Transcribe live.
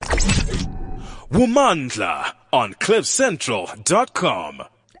Womandla on cliffcentral.com.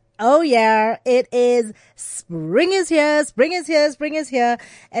 Oh yeah, it is. Spring is here, spring is here, spring is here.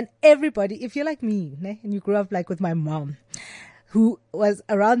 And everybody, if you're like me, and you grew up like with my mom, who was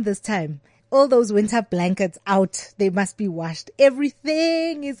around this time, all those winter blankets out, they must be washed.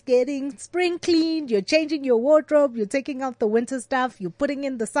 Everything is getting spring cleaned. You're changing your wardrobe. You're taking out the winter stuff. You're putting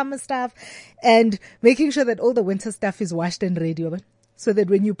in the summer stuff and making sure that all the winter stuff is washed and ready. So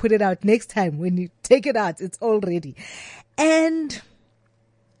that when you put it out next time, when you take it out, it's all ready. And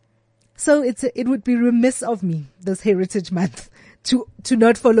so it would be remiss of me this Heritage Month to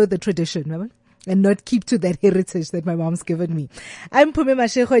not follow the tradition, remember? And not keep to that heritage that my mom's given me. I'm Pume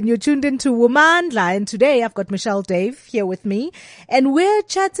Mashego and you're tuned into Womandla, and today I've got Michelle Dave here with me and we're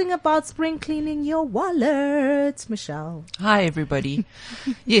chatting about spring cleaning your wallet. Michelle. Hi everybody.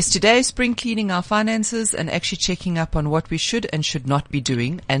 Yes, today is spring cleaning our finances and actually checking up on what we should and should not be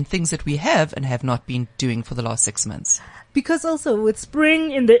doing and things that we have and have not been doing for the last 6 months. Because also with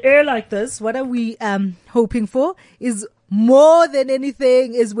spring in the air like this, what are we hoping for is more than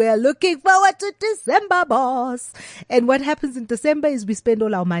anything is we're looking forward to December, boss. And what happens in December is we spend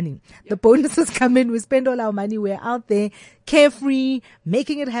all our money. Yep. The bonuses come in, we spend all our money. We're out there carefree,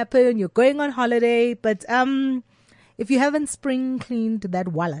 making it happen. You're going on holiday. But if you haven't spring cleaned that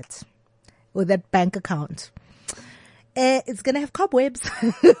wallet or that bank account, it's going to have cobwebs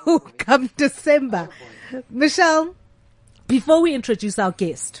come December. Michelle, before we introduce our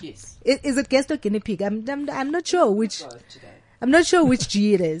guest, yes. Is it guest or guinea pig? I'm not sure which. I'm not sure which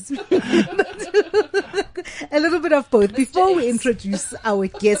G it is. A little bit of both. Before we introduce our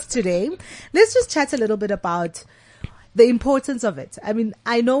guest today, let's just chat a little bit about the importance of it. I mean,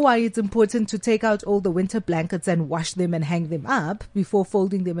 I know why it's important to take out all the winter blankets and wash them and hang them up before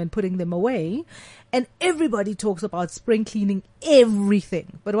folding them and putting them away. And everybody talks about spring cleaning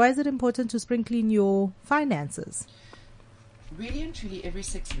everything. But why is it important to spring clean your finances? Really and truly, every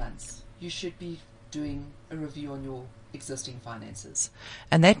 6 months, you should be doing a review on your existing finances.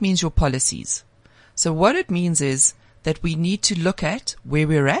 And that means your policies. So what it means is that we need to look at where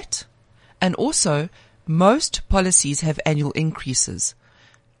we're at. And also, most policies have annual increases.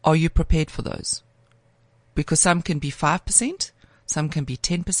 Are you prepared for those? Because some can be 5%, some can be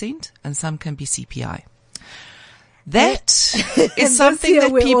 10%, and some can be CPI. That is something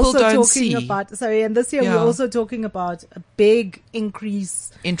that people don't see. And this year we're also talking about a big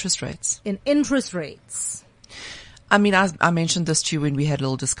increase in interest rates. I mean, I mentioned this to you when we had a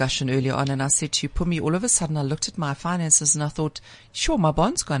little discussion earlier on, and I said to you, Pumi, all of a sudden I looked at my finances and I thought, sure, my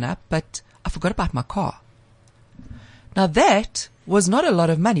bond's gone up, but I forgot about my car. Now that was not a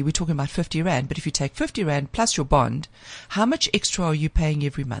lot of money. We're talking about 50 Rand, but if you take 50 Rand plus your bond, how much extra are you paying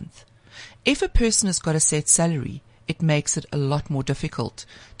every month? If a person has got a set salary, it makes it a lot more difficult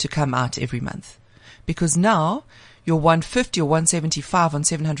to come out every month, because now your 150 or 175 on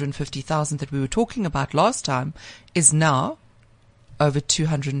 750,000 that we were talking about last time is now over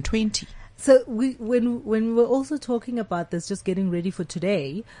 220. So when we were also talking about this, just getting ready for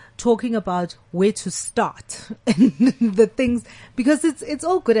today, talking about where to start and the things, because it's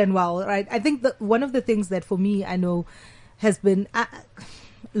all good and well, right? I think that one of the things that for me, I know has been,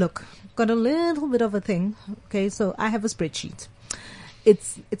 look, got a little bit of a thing. Okay. So I have a spreadsheet.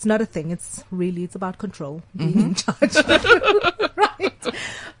 It's not a thing. It's about control, being in charge. Right.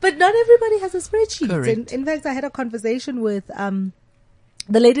 But not everybody has a spreadsheet. Correct. In fact, I had a conversation with,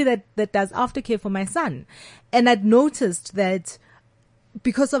 the lady that does aftercare for my son. And I'd noticed that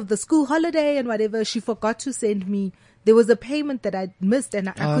because of the school holiday and whatever, she forgot to send me. There was a payment that I'd missed, and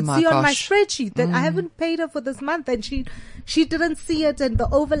I could see on my spreadsheet that I haven't paid her for this month, and she didn't see it, and the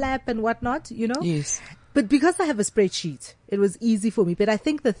overlap and whatnot, you know? Yes. But because I have a spreadsheet, it was easy for me. But I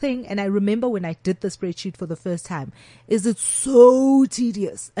think the thing, and I remember when I did the spreadsheet for the first time, is it's so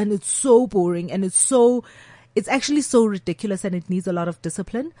tedious and it's so boring and it's actually so ridiculous, and it needs a lot of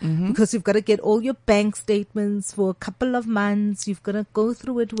discipline because you've got to get all your bank statements for a couple of months. You've got to go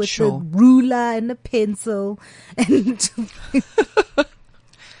through it with a ruler and a pencil. And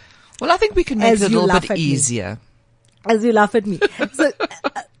well, I think we can make it a little bit easier. As you laugh at me. So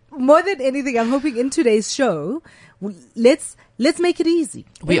more than anything, I'm hoping in today's show, let's make it easy.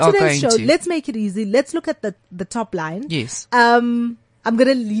 Let's make it easy. Let's look at the top line. Yes. I'm going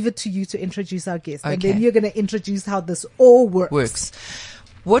to leave it to you to introduce our guest, and then you're going to introduce how this all works.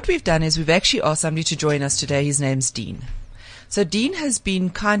 What we've done is we've actually asked somebody to join us today. His name's Dean. So Dean has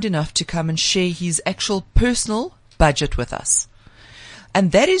been kind enough to come and share his actual personal budget with us.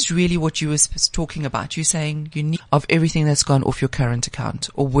 And that is really what you were talking about. You're saying you need of everything that's gone off your current account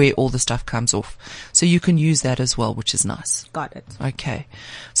or where all the stuff comes off. So you can use that as well, which is nice. Got it. Okay.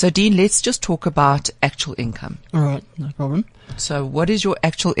 So Dean, let's just talk about actual income. All right, no problem. So what is your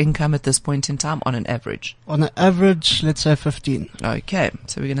actual income at this point in time on an average? On an average, let's say 15. Okay.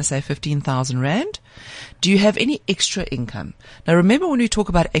 So we're going to say 15,000 Rand. Do you have any extra income? Now remember, when we talk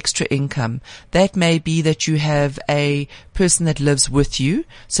about extra income, that may be that you have a person that lives with you,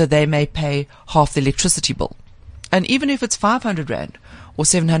 so they may pay half the electricity bill. And even if it's 500 Rand or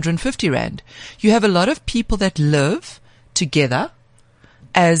 750 Rand, you have a lot of people that live together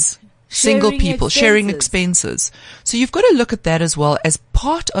as single Sharing people, sharing expenses. So you've got to look at that as well as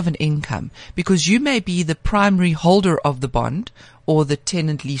part of an income, because you may be the primary holder of the bond or the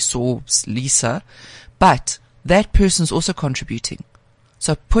tenant lease or leaser, but that person's also contributing.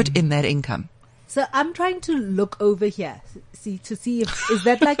 So put in that income. So I'm trying to look over here, to see if, is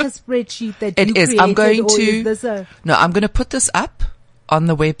that like a spreadsheet that It you is. created, I'm going or to, is this a, no, I'm going to put this up on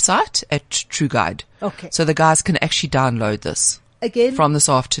the website at True Guide. Okay. So the guys can actually download this again, from this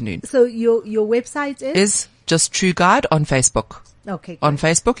afternoon. so your website is? Is just True Guide on Facebook. Okay. On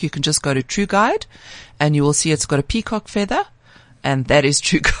great. Facebook, you can just go to True Guide and you will see it's got a peacock feather, and that is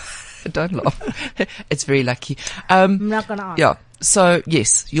True Guide. Don't laugh. It's very lucky. I'm not going to ask. Yeah. So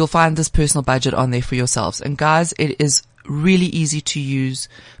yes, you'll find this personal budget on there for yourselves. And guys, it is really easy to use,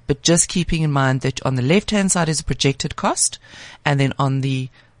 but just keeping in mind that on the left hand side is a projected cost, and then on the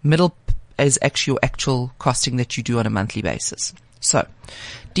middle is actually your actual costing that you do on a monthly basis. So,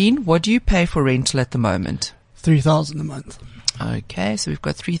 Dean, what do you pay for rental at the moment? 3,000 a month. Okay, so we've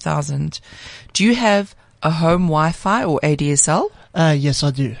got 3,000. Do you have a home Wi-Fi or ADSL? Yes,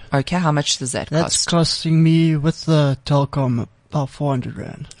 I do. Okay, how much does that That's cost? costing me with the telecom about 400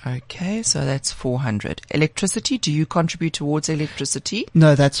 Rand. Okay, so that's 400. Electricity, do you contribute towards electricity?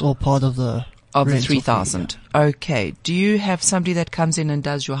 No, that's all part of the Of the rental fee, 3,000. Okay. Do you have somebody that comes in and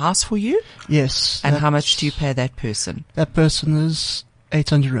does your house for you? yeah. Yes. And how much do you pay that person? That person is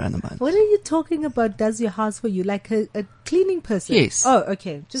 800 Rand a month. What are you talking about? Does your house for you, like a cleaning person? Yes. Oh,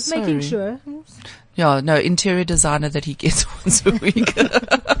 okay. Just making Sorry. sure. Yeah, no, interior designer that he gets once a week.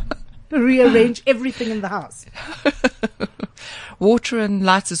 Rearrange everything in the house. Water and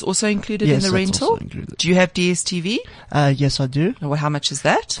lights is also included Yes, in the that's rental? also included. Do you have DSTV? Yes, I do. Well, how much is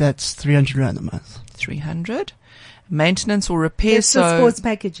that? That's 300 Rand a month. 300. Maintenance or repair, It's the so sports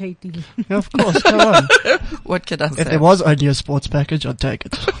package, Haiti. Yeah, of course, come on. what can I If say? there was only a sports package, I'd take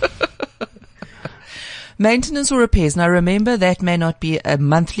it. Maintenance or repairs. Now remember, that may not be a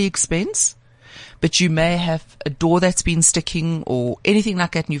monthly expense, but you may have a door that's been sticking or anything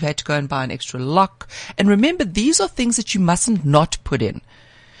like that, and you've had to go and buy an extra lock. And remember, these are things that you mustn't not put in.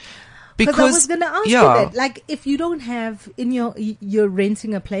 Because I was going to ask yeah, you that, like, if you don't have you're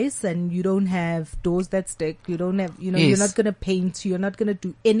renting a place and you don't have doors that stick, you don't have, you're Yes. not going to paint, you're not going to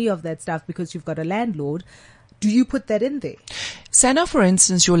do any of that stuff because you've got a landlord. Do you put that in there? say now, for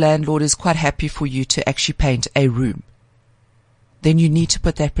instance, your landlord is quite happy for you to actually paint a room. Then you need to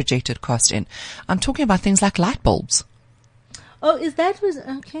put that projected cost in. I'm talking about things like light bulbs. Oh, is that was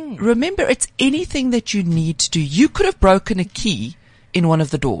okay? Remember, it's anything that you need to do. You could have broken a key in one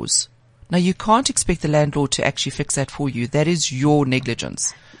of the doors. Now, you can't expect the landlord to actually fix that for you. That is your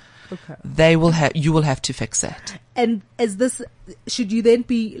negligence. Okay. You will have to fix that. And should you then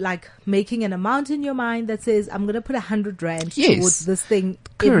be like making an amount in your mind that says, I'm going to put 100 Rand Yes. towards this thing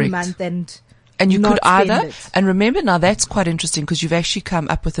every Correct. month, and And you not could either, spend it? and remember now, that's quite interesting because you've actually come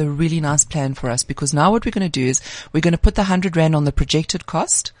up with a really nice plan for us, because now what we're going to do is we're going to put the 100 Rand on the projected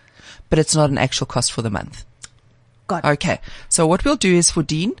cost, but it's not an actual cost for the month. Got it. Okay. So what we'll do is for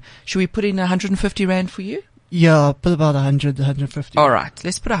Dean, should we put in 150 Rand for you? Yeah, I'll put about 100, 150. All right.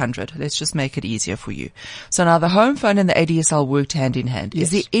 Let's put 100. Let's just make it easier for you. So now the home phone and the ADSL worked hand in hand. Yes.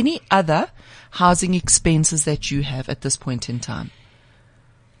 Is there any other housing expenses that you have at this point in time?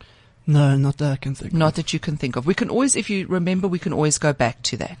 No, not that I can think Not of. that you can think of. We can always, if you remember, we can always go back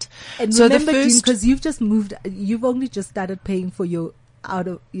to that. And So the remember, Dean, first- because you've only just started paying for your out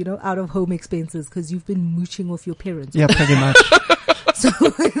of home expenses because you've been mooching off your parents. Yeah, pretty much. So,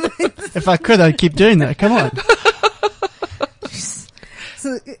 If I could, I'd keep doing that. Come on.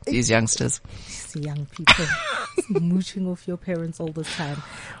 so These youngsters. it's young people mooching off your parents all the time.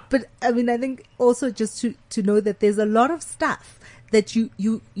 But I mean, I think also just to know that there's a lot of stuff that you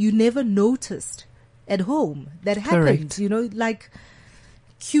never noticed at home that happened. Correct. Like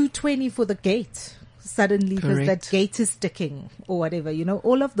Q20 for the gate. Suddenly, because that Correct. gate is sticking or whatever,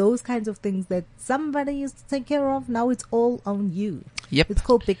 all of those kinds of things that somebody used to take care of. Now it's all on you. Yep. It's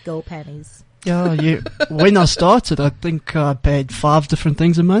called big girl panties. Yeah, when I started, I think I paid 5 different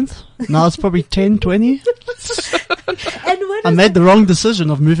things a month. Now it's probably 10, 20. And what I is made the wrong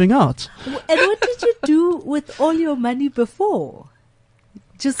decision of moving out. And what did you do with all your money before?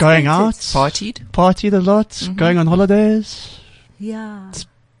 Just Going spent it? out, Partied. partied a lot, going on holidays. Yeah.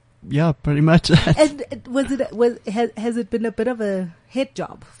 Yeah, pretty much. And has it been a bit of a head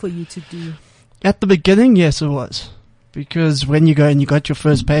job for you to do? At the beginning, yes, it was. Because when you go and you got your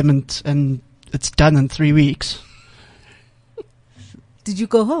first payment and it's done in 3 weeks. Did you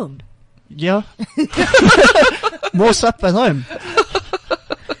go home? Yeah. More stuff at home.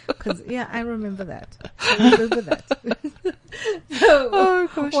 Because I remember that. So,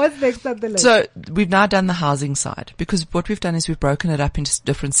 what's next on the list? So we've now done the housing side, because what we've done is we've broken it up into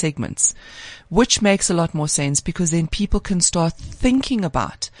different segments, which makes a lot more sense, because then people can start thinking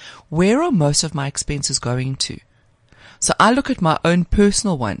about, where are most of my expenses going to? So I look at my own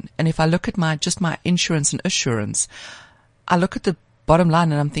personal one, and if I look at my insurance and assurance, I look at the bottom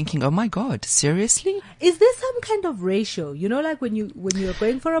line and I'm thinking, oh my God, seriously? Is there some kind of ratio? You know, like when you're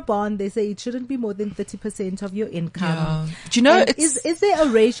going for a bond, they say it shouldn't be more than 30% of your income. Yeah. Do you know, And is there a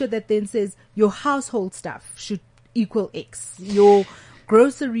ratio that then says your household stuff should equal X, your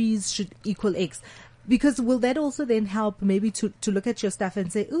groceries should equal X? Because will that also then help maybe to look at your stuff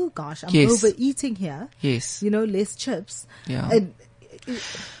and say, oh gosh, I'm Yes. overeating here. Yes. Less chips. Yeah. And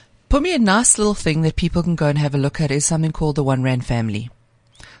Put me a nice little thing that people can go and have a look at is something called the One Rand Family.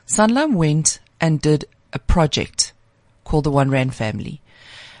 Sanlam went and did a project called the One Rand Family.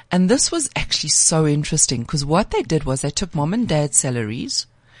 And this was actually so interesting, because what they did was they took mom and dad's salaries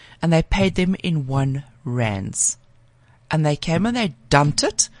and they paid them in 1 rands. And they came and they dumped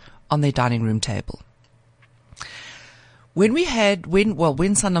it on their dining room table. When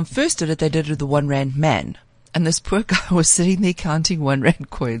Sanlam first did it, they did it with the 1 Rand man. And this poor guy was sitting there counting 1 Rand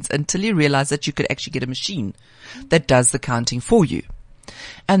coins until he realized that you could actually get a machine that does the counting for you.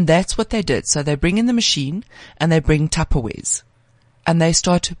 And that's what they did. So they bring in the machine and they bring Tupperwares and they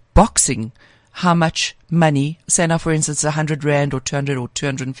start boxing how much money, say now for instance 100 Rand or 200 or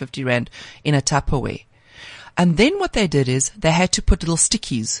 250 Rand in a Tupperware. And then what they did is they had to put little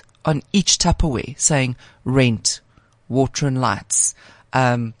stickies on each Tupperware saying rent, water and lights,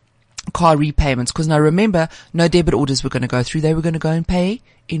 car repayments. Because now remember, no debit orders were going to go through. They were going to go and pay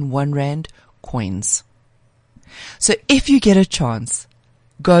in 1 Rand coins. So if you get a chance,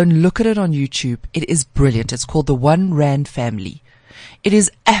 go and look at it on YouTube. It is brilliant. It's called the 1 Rand Family. It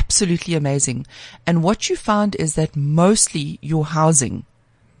is absolutely amazing. And what you found is that mostly your housing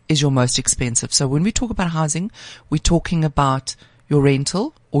is your most expensive. So when we talk about housing, we're talking about your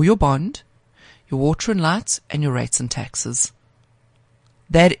rental or your bond, your water and lights, and your rates and taxes.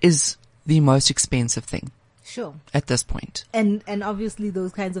 That is the most expensive thing. sure. At this point. And obviously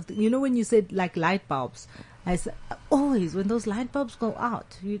those kinds of things. You know, when you said like light bulbs, I said, always when those light bulbs go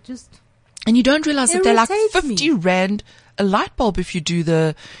out, you just... And you don't realize that they're like Irritates 50 me. Rand a light bulb if you do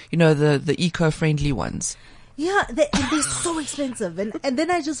the eco-friendly ones. Yeah, and they're so expensive. And then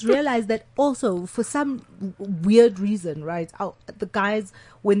I just realized that also for some weird reason, right? The guys,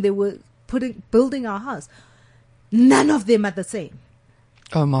 when they were building our house, none of them are the same.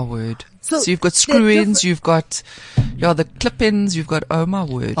 Oh my word. So So you've got they're screw-ins, different- you've got the clip-ins, you've got, oh my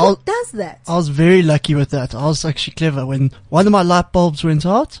word. I'll- Who does that? I was very lucky with that. I was actually clever. When one of my light bulbs went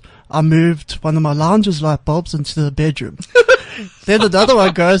out, I moved one of my lounge's light bulbs into the bedroom. Then another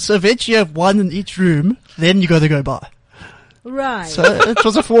one goes, so eventually you have one in each room, then you got to go buy. Right. So it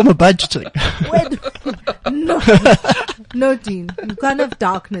was a form of budgeting. No, Dean. You can't have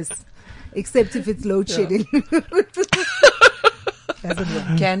darkness except if it's load shedding. Doesn't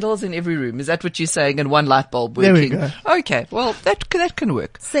work. Candles in every room. Is that what you're saying? And one light bulb There working? we go. Okay. Well, that can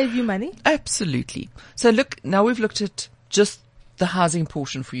work. Save you money. Absolutely. So look, now we've looked at just the housing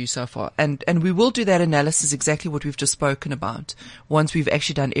portion for you so far. And we will do that analysis, exactly what we've just spoken about, once we've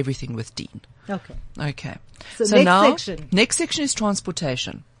actually done everything with Dean. Okay. Okay. So next section is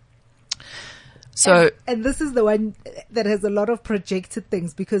transportation. So And this is the one that has a lot of projected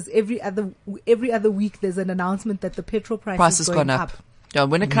things because every other week there's an announcement that the petrol price is has going gone up. Yeah,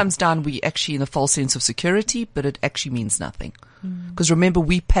 when it comes down, we actually in a false sense of security, but it actually means nothing. Because remember,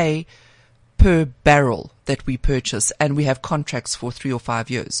 we pay per barrel that we purchase, and we have contracts for 3 or 5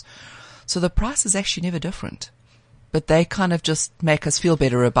 years. So the price is actually never different. But they kind of just make us feel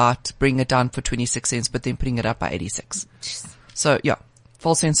better about bringing it down for 26 cents, but then putting it up by 86. So yeah,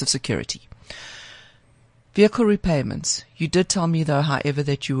 false sense of security. Vehicle repayments. You did tell me though, however,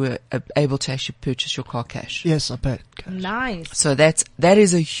 that you were able to actually purchase your car cash. Yes, I paid cash. Nice. So that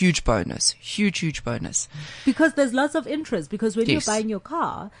is a huge bonus. Huge bonus. Because there's lots of interest. Because when Yes. you're buying your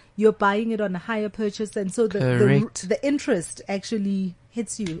car, you're buying it on a higher purchase, and so Correct. the interest actually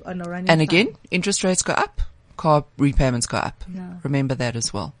hits you on a running. And time. again, interest rates go up, car repayments go up. Yeah. Remember that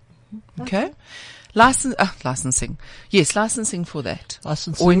as well. Okay? Licensing. Yes, licensing for that.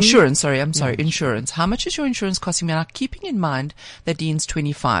 Licensing. Or insurance, insurance. How much is your insurance costing me? Now, keeping in mind that Dean's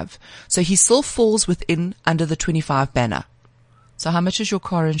 25. So he still falls under the 25 banner. So how much is your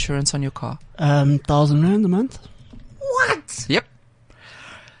car insurance on your car? 1,000 rand a month. What? Yep.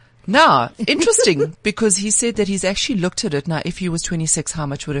 Now, interesting, because he said that he's actually looked at it. Now, if he was 26, how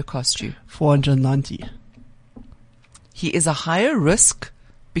much would it cost you? 490. He is a higher risk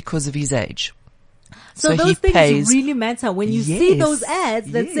because of his age. So he those things pays- really matter. When you see Yes. those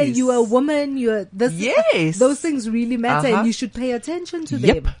ads that say Yes. you're a woman, you're this, Yes. those things really matter, Uh-huh. and you should pay attention to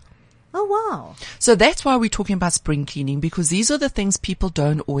Yep. them. Oh wow. So that's why we're talking about spring cleaning, because these are the things people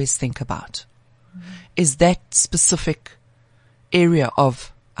don't always think about. Is that specific area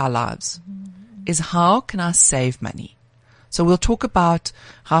of our lives. Is how can I save money? So we'll talk about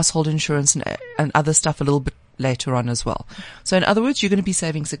household insurance and other stuff a little bit later on as well. So in other words, you're going to be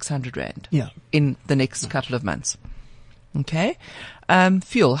saving 600 Rand Yeah. in the next couple of months. Okay.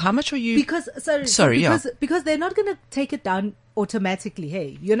 Fuel, how much are you? Because because they're not going to take it down automatically.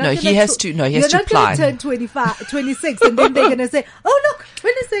 Hey, you're not. No, gonna he has to apply. You're not going to turn 25, 26, and then they're going to say, "Oh look,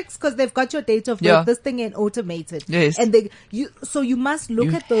 26," because they've got your date of birth. Yeah. This thing ain't automated. Yes. And so you must look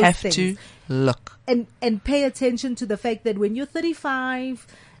You at those have things to look. and pay attention to the fact that when you're 35,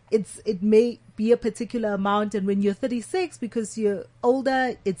 it may be a particular amount, and when you're 36, because you're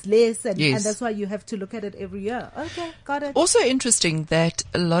older, it's less, and Yes. that's why you have to look at it every year. Okay, got it. Also interesting that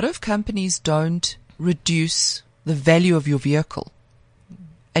a lot of companies don't reduce the value of your vehicle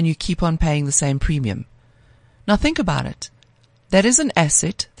and you keep on paying the same premium. Now think about it. That is an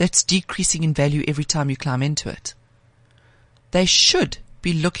asset that's decreasing in value every time you climb into it. They should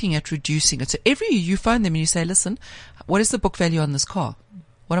be looking at reducing it. So every year you phone them and you say, listen, what is the book value on this car?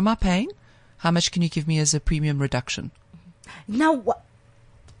 What am I paying? How much can you give me as a premium reduction? Now,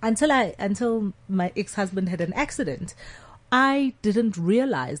 until my ex-husband had an accident, I didn't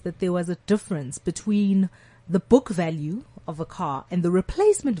realize that there was a difference between the book value of a car and the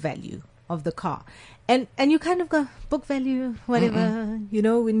replacement value of the car. And you kind of go, book value, whatever,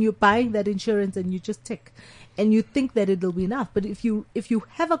 when you're buying that insurance and you just tick and you think that it'll be enough. But if you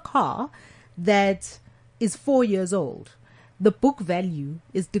have a car that is 4 years old, the book value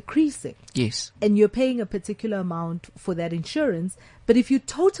is decreasing. Yes. And you're paying a particular amount for that insurance. But if you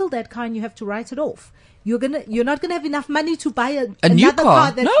total that car and you have to write it off, you're not gonna have enough money to buy a new another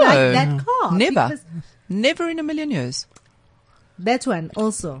car that's No. like that car. Never. Because Never in a million years. that one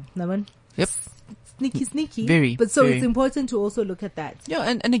also, Naman. Yep. Sneaky. Very, But so very. it's important to also look at that. Yeah,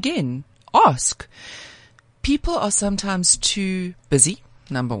 and again, ask. People are sometimes too busy,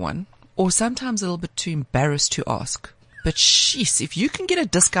 number one, or sometimes a little bit too embarrassed to ask. But sheesh, if you can get a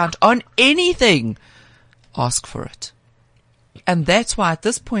discount on anything, ask for it. And that's why at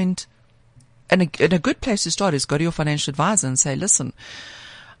this point, and a good place to start is go to your financial advisor and say, listen,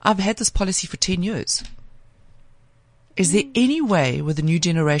 I've had this policy for 10 years. Is there any way with the new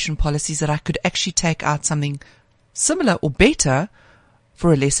generation policies that I could actually take out something similar or better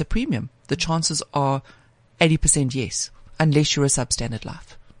for a lesser premium? The chances are 80% yes, unless you're a substandard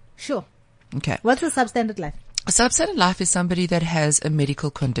life. Sure. Okay. What's a substandard life? A substandard life is somebody that has a medical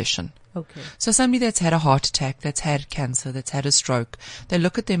condition. Okay. So somebody that's had a heart attack, that's had cancer, that's had a stroke, they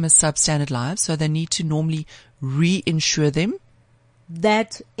look at them as substandard lives, so they need to normally reinsure them.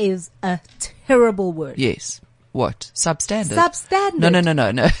 That is a terrible word. Yes. What? Substandard?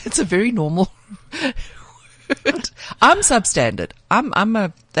 Substandard. No. It's a very normal word. I'm substandard.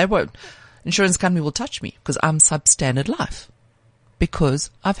 They won't, insurance company will touch me because I'm substandard life. Because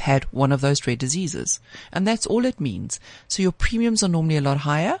I've had one of those rare diseases. And that's all it means. So your premiums are normally a lot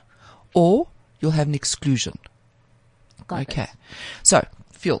higher, or you'll have an exclusion. Got Okay. it. So,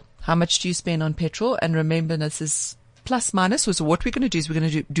 fuel. How much do you spend on petrol? And remember, this is plus minus. So what we're going to do is we're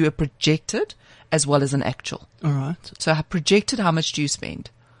going to do a projected as well as an actual. All right. So projected, how much do you spend?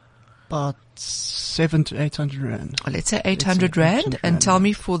 About 700 to 800 Rand. Well, let's say 800 Rand. 800 And Rand. tell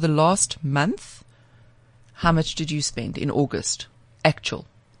me for the last month, how much did you spend in August? Actual.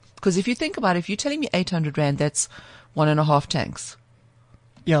 Because if you think about it, if you're telling me 800 Rand, that's 1.5 tanks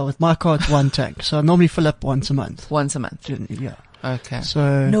Yeah, with my car it's one tank. So I normally fill up once a month. once a month. Yeah. Okay.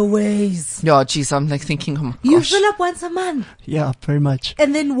 So, No ways. Yeah, geez, I'm like thinking, oh my You gosh. fill up once a month yeah, very much.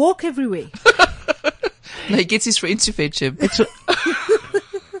 and then walk everywhere. No, he gets his friends to fetch him.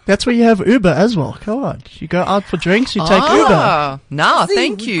 That's where you have Uber as well. Come on. You go out for drinks, you take Uber. Now, See,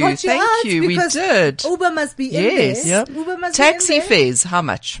 thank we you. got Thank out you. We because did. Uber must be in Yes. there. Yep. Uber must Taxi be in there. fares, how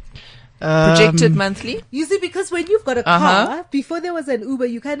much? Projected monthly? You see, because when you've got a Uh-huh. car, before there was an Uber,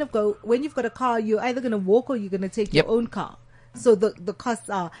 you kind of go, when you've got a car, you're either going to walk or you're going to take Yep. your own car. So the costs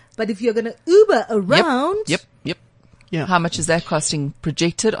are, but if you're going to Uber around, Yep. Yeah. How much is that costing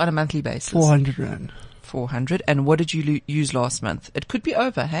projected on a monthly basis? 400 Rand. 400. And what did you use last month? It could be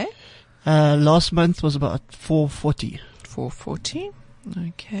over, hey? Last month was about 440. 440.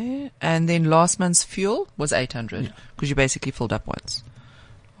 Okay. And then last month's fuel was 800 because you basically filled up once.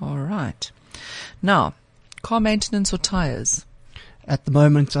 All right. Now, car maintenance or tires? At the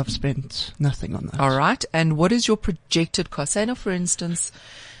moment, I've spent nothing on that. All right. And what is your projected cost? Say now, for instance,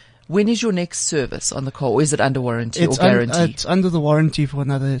 when is your next service on the car? Or is it under warranty or guarantee? It's under the warranty for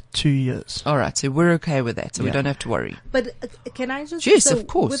another 2 years. All right. So we're okay with that. So we Yeah. don't have to worry. but can I just Yes, so of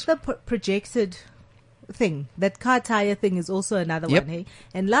course. with the projected thing, that car tire thing is also another Yep. one. Hey,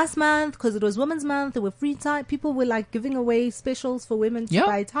 and last month, because it was Women's Month, there were free tire. People were like giving away specials for women to Yeah.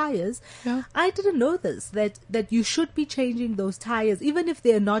 buy tires. Yeah. I didn't know this, that you should be changing those tires even if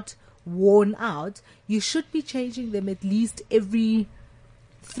they're not worn out. You should be changing them at least every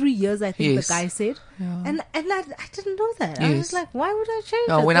 3 years, I think Yes. the guy said. Yeah. And I didn't know that. I Yes. was like, why would I change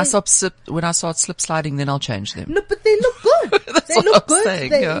No, it? when I They- start slip sliding, then I'll change them. No, but they look good. They what look I'm good.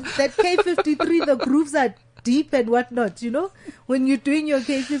 saying, They- yeah. That K53, the grooves are deep and whatnot, you know? When you're doing your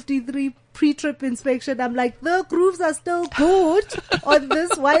K53 pre-trip inspection, I'm like, the grooves are still good on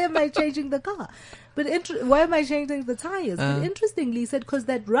this. Why am I changing the car? But why am I changing the tires? But interestingly, he said, because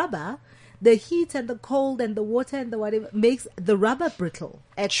that rubber, the heat and the cold and the water and the whatever makes the rubber brittle,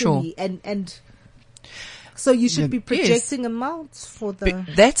 actually. And so you should be projecting amounts for the...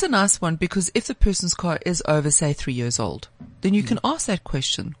 But that's a nice one because if the person's car is over, say, 3 years old, then you can ask that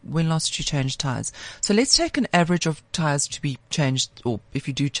question, when last did you change tires? So let's take an average of tires to be changed, or if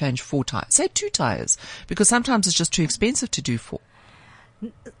you do change 4 tires, say 2 tires, because sometimes it's just too expensive to do 4.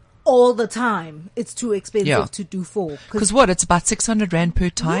 all the time. It's too expensive Yeah. to do 4. Because what? It's about 600 Rand per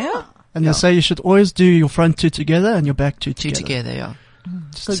tire? Yeah. And they say you should always do your front 2 together and your back 2 Two together. together, yeah.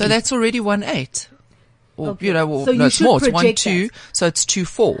 So So that's already 1.8. Or, Okay. you know, or, So no, you it's should more. It's project 1.2, so it's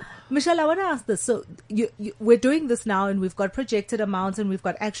 2.4. Michelle, I want to ask this. So we're doing this now and we've got projected amounts and we've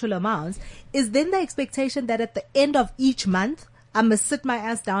got actual amounts. Is then the expectation that at the end of each month, I must sit my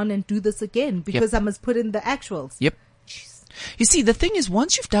ass down and do this again because I must put in the actuals? Yep. You see, the thing is,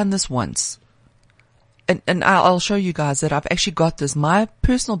 once you've done this once, and I'll show you guys that I've actually got this. My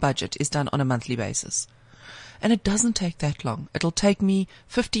personal budget is done on a monthly basis. And it doesn't take that long. It'll take me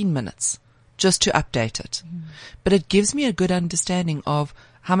 15 minutes just to update it. But it gives me a good understanding of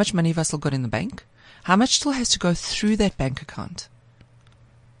how much money have I still got in the bank? How much still has to go through that bank account?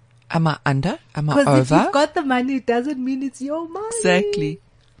 Am I under? Am I Because if over? you've got the money, it doesn't mean it's your money. Exactly.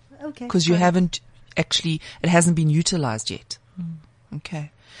 Okay. Because you fine. haven't actually, it hasn't been utilized yet.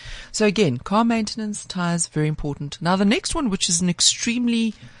 Okay. So again, car maintenance, tires, very important. Now the next one, which is an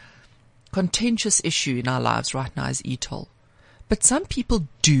extremely contentious issue in our lives right now, is e-toll. But some people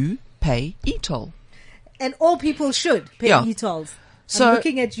do pay e-toll. And all people should pay Yeah. e-tolls. So- I'm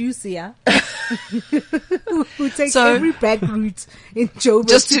looking at you, Sia, who takes So- every back route in Joburg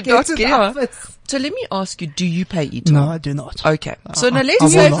Just to to get not to get the on. office. So let me ask you, do you pay e-toll? No, I do not. Okay. So now I let's will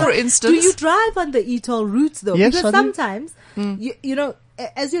say, not. for Do instance, you drive on the e-toll routes though? Yes, because I do. sometimes, you know,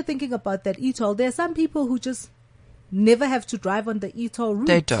 as you're thinking about that e-toll, there are some people who just never have to drive on the e-toll route.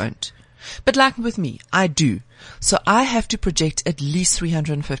 they don't. But like with me, I do. So I have to project at least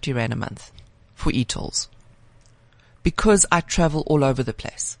 350 Rand a month for e-tolls because I travel all over the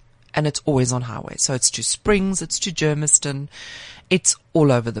place and it's always on highways. So it's to Springs, it's to Germiston, it's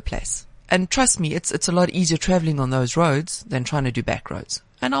all over the place. And trust me, it's a lot easier traveling on those roads than trying to do back roads.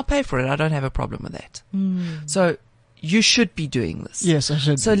 And I'll pay for it. I don't have a problem with that. So you should be doing this. Yes, I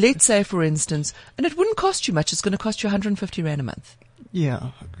should. So let's say, for instance, and it wouldn't cost you much. It's going to cost you 150 Rand a month. yeah.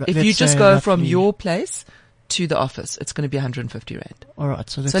 If let's you just say go from roughly- your place to the office, it's going to be 150 Rand. All right.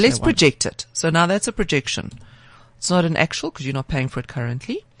 So let's, So let's say one. project it. So now that's a projection. It's not an actual because you're not paying for it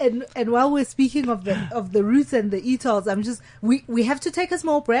currently. And while we're speaking of the routes and the e-tolls, we have to take a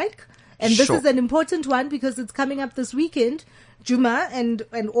small break. And this Sure. is an important one because it's coming up this weekend, Juma, and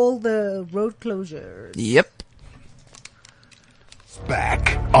all the road closures. Yep.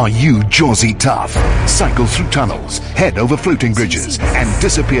 Back Are you Jawsy tough? Cycle through tunnels, head over floating bridges, and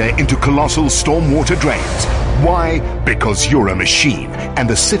disappear into colossal stormwater drains. Why? Because you're a machine, and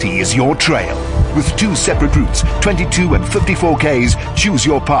the city is your trail. With 2 separate routes, 22 and 54 Ks, choose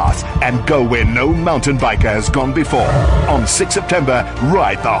your path and go where no mountain biker has gone before. On 6 September,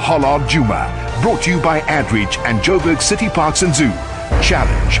 ride the Hollard Juma. Brought to you by Adreach and Joburg City Parks and Zoo.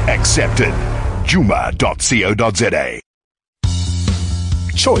 Challenge accepted. Juma.co.za.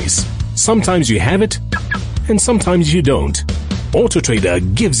 Choice. Sometimes you have it, and sometimes you don't.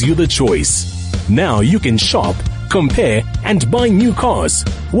 AutoTrader gives you the choice. Now you can shop, compare, and buy new cars.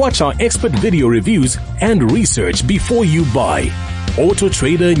 Watch our expert video reviews and research before you buy.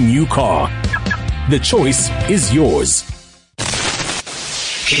 AutoTrader New Car. The choice is yours.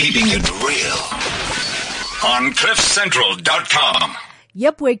 Keeping it real on CliffCentral.com.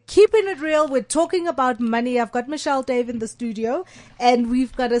 Yep, we're keeping it real. We're talking about money. I've got Michelle Dave in the studio, and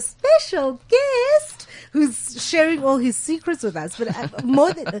we've got a special guest who's sharing all his secrets with us. But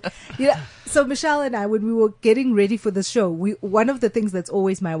more than, so Michelle and I, when we were getting ready for the show, one of the things that's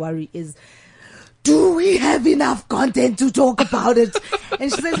always my worry is, do we have enough content to talk about it?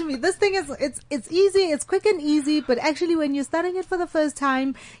 And she said to me, this thing is, it's easy, it's quick and easy, but actually when you're starting it for the first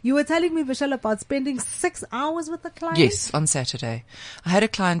time, you were telling me, Michelle, about spending 6 hours with the client. Yes, on Saturday. I had a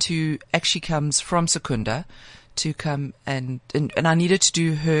client who actually comes from Secunda to come and I needed to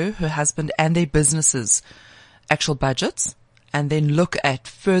do her husband and their businesses' actual budgets, and then look at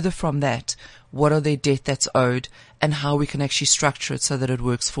further from that, what are their debt that's owed and how we can actually structure it so that it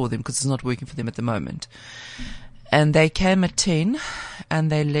works for them, because it's not working for them at the moment. And they came at 10 and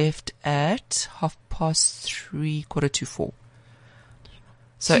they left at 3:30, 4:15.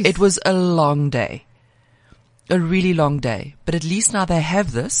 So Jeez. It was a long day, a really long day, but at least now they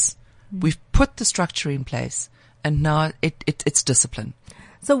have this. We've put the structure in place, and now it's discipline.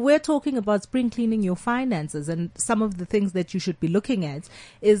 So we're talking about spring cleaning your finances, and some of the things that you should be looking at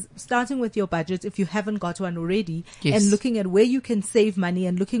is starting with your budget if you haven't got one already, Yes. and looking at where you can save money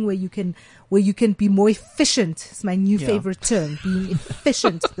and looking where you can be more efficient. It's my new favorite term, being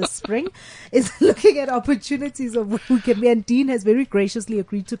efficient this spring, is looking at opportunities of where we can be. And Dean has very graciously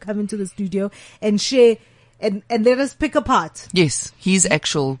agreed to come into the studio and share and let us pick apart Yes, his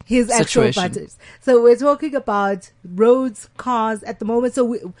actual situation. budgets. So we're talking about roads, cars at the moment.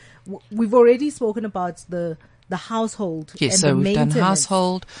 So we've already spoken about the household. Yes, and so the we've done maintenance.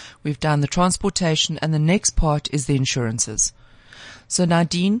 household, we've done the transportation, and the next part is the insurances. So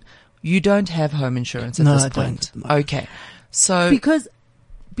Nadine, you don't have home insurance at No, this I don't point. at the moment. Okay. So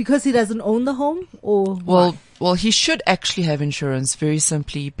Because he doesn't own the home, or well, he should actually have insurance very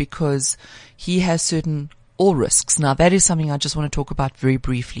simply because he has certain all risks. Now that is something I just want to talk about very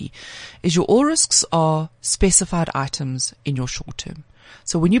briefly. Is your all risks are specified items in your short term.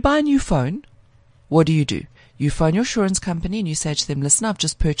 So when you buy a new phone, what do? You phone your insurance company and you say to them, listen, I've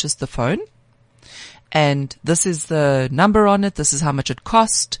just purchased the phone and this is the number on it. This is how much it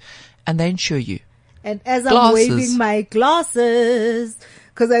cost, and they insure you. and as I'm Glasses. waving my glasses,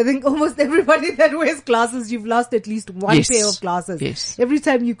 because I think almost everybody that wears glasses, you've lost at least one Yes. pair of glasses. Yes. Every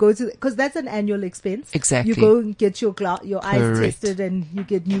time you go to, because that's an annual expense. Exactly. You go and get your eyes Correct. tested, and you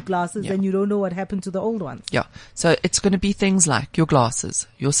get new glasses, Yeah. and you don't know what happened to the old ones. Yeah. So it's going to be things like your glasses,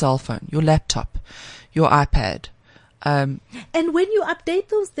 your cell phone, your laptop, your iPad. And when you update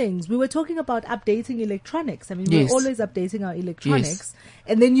those things, we were talking about updating electronics. I mean, Yes. we're always updating our electronics,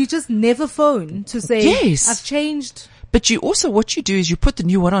 and then you just never phone to say, Yes. I've changed. But you also, what you do is you put the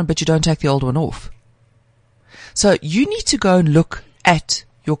new one on, but you don't take the old one off. So you need to go and look at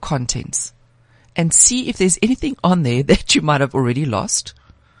your contents and see if there's anything on there that you might have already lost,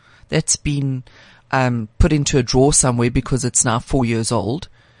 that's been put into a drawer somewhere because it's now 4 years old.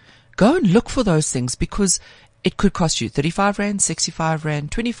 Go and look for those things, because it could cost you 35 Rand, 65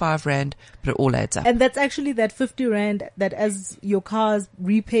 Rand, 25 Rand, but it all adds up. And that's actually that 50 Rand that as your car's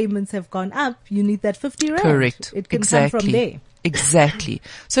repayments have gone up, you need that 50 Rand. Correct. It can exactly. come from there. Exactly.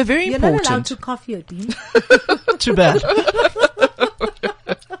 So very You're important. not allowed to cough here, Dean. Too bad.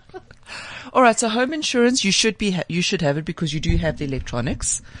 All right. So home insurance, you should have it because you do have the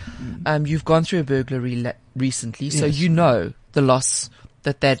electronics. You've gone through a burglary recently, so Yes. you know the loss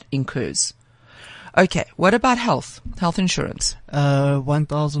that incurs. Okay. What about health insurance?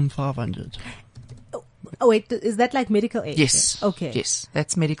 1,500. Oh, wait, is that like medical aid? Yes. Okay. Yes.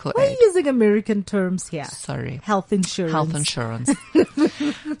 That's medical Why are aid. you using American terms here? Sorry. Health insurance. Health insurance.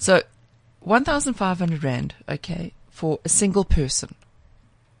 So 1,500 Rand. Okay. For a single person.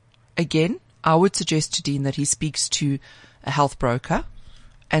 Again, I would suggest to Dean that he speaks to a health broker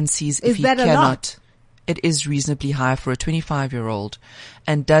and sees Is if he that a cannot. lot? it is reasonably high for a 25-year-old.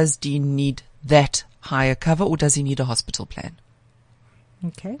 And does Dean need that higher cover, or does he need a hospital plan?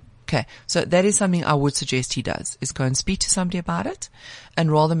 Okay. Okay, so that is something I would suggest he does, is go and speak to somebody about it,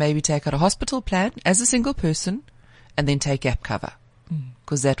 and rather maybe take out a hospital plan as a single person and then take gap cover,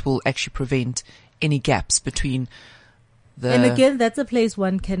 because that will actually prevent any gaps between the... And again, that's a place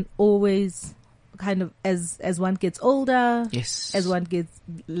one can always kind of, as one gets older, Yes. as one gets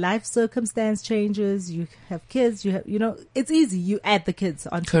life circumstance changes, you have kids, it's easy. You add the kids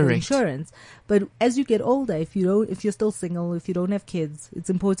onto the Correct. insurance. But as you get older, if you're still single, if you don't have kids, it's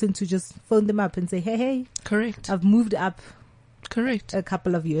important to just phone them up and say, hey, Correct. I've moved up Correct. a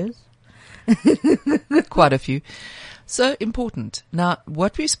couple of years. Quite a few. So important. Now,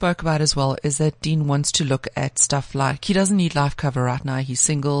 what we spoke about as well is that Dean wants to look at stuff like, he doesn't need life cover right now. He's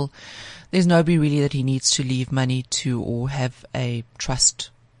single. There's nobody really that he needs to leave money to or have a trust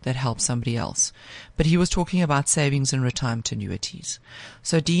that helps somebody else. But he was talking about savings and retirement annuities.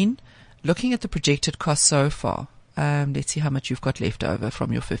 So Dean, looking at the projected cost so far, let's see how much you've got left over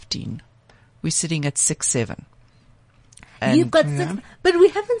from your 15. We're sitting at 6-7. You've got 6, but we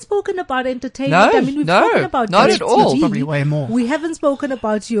haven't spoken about entertainment. No, I mean, we've no, spoken about not at all. DSTG. Probably way more. We haven't spoken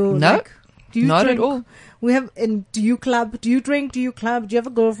about your No, do you not drink? at all. We have, and do you club? Do you drink? Do you club? Do you have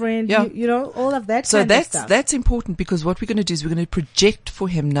a girlfriend? Yeah. You know, all of that So kind of stuff. that's important, because what we're going to do is we're going to project for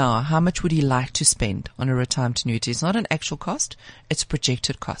him now how much would he like to spend on a retirement annuity. It's not an actual cost, it's a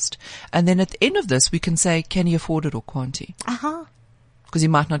projected cost. And then at the end of this, we can say, can he afford it or can't he? Uh-huh. Because he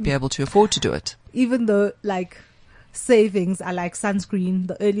might not be able to afford to do it. Even though, like, savings are like sunscreen.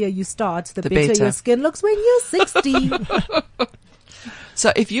 The earlier you start, the better better. your skin looks when you're 60.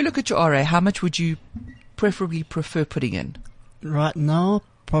 So if you look at your RA, how much would you preferably prefer putting in? Right now,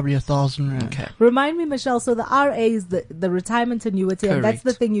 probably 1,000 rand. Okay. Remind me, Michelle, so the RA is the retirement annuity, and that's Correct.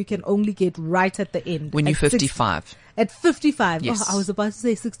 the thing you can only get right at the end. When you're at 55. At 55. Yes. Oh, I was about to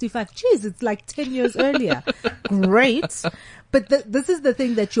say 65. Jeez, it's like 10 years earlier. Great. But this is the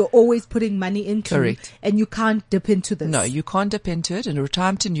thing that you're always putting money into. Correct. And you can't dip into this. No, you can't dip into it. And a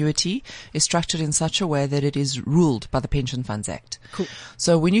retirement annuity is structured in such a way that it is ruled by the Pension Funds Act. Cool.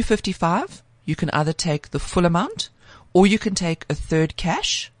 So when you're 55, you can either take the full amount, or you can take a third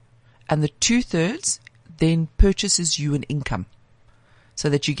cash, and the 2/3 then purchases you an income, so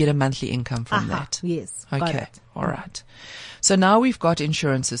that you get a monthly income from Aha, that. yes, got Okay. it. All right. So now we've got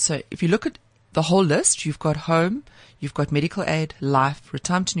insurances. So if you look at the whole list, you've got home, you've got medical aid, life,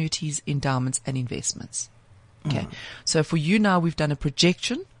 retirement annuities, endowments, and investments. Okay. So for you now, we've done a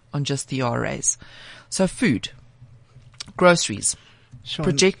projection on just the RAs. So food, groceries, Sure.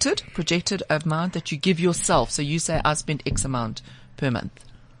 projected amount that you give yourself. So you say, I spend X amount per month.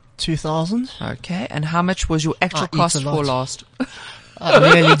 2,000. Okay. And how much was your actual I eat cost a for lot. last? I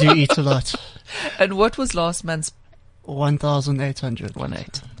really do eat a lot. And what was last month's 1,800.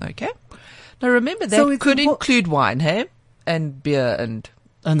 1.8? Okay. Now remember that So it's could impo- include wine, hey? And beer and,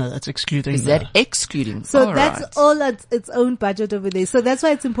 Oh no, that's excluding is the- that excluding? So All that's right. all at its own budget over there. So that's why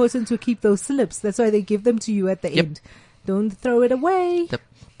it's important to keep those slips. That's why they give them to you at the Yep. end. Don't throw it away. Yep.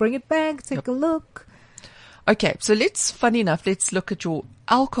 Bring it back. Take a look. Okay. So funny enough, let's look at your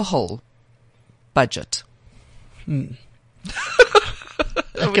alcohol budget.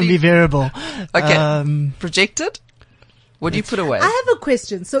 That can be variable. Okay. Projected? What do you put away? I have a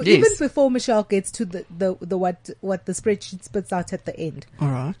question. So Yes. even before Michelle gets to the what the spreadsheet spits out at the end, All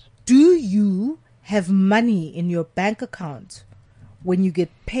right. do you have money in your bank account when you get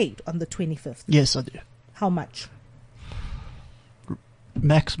paid on the 25th? Yes, I do. How much?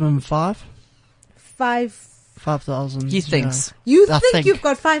 Maximum 5. 5,000. $5,000. He thinks. You I think think- you've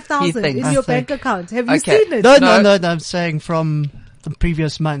got 5,000 thinks. in I your think. bank account? Have you Okay. seen it? No, I'm saying from the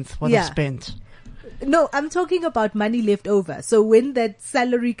previous month what Yeah. I spent. No, I'm talking about money left over. So when that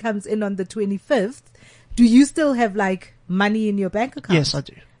salary comes in on the 25th, do you still have like money in your bank account? Yes, I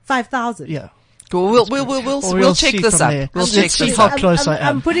do. 5,000. Yeah. Cool. We'll Or check see this from up. there. We'll Let's check see this how up. close I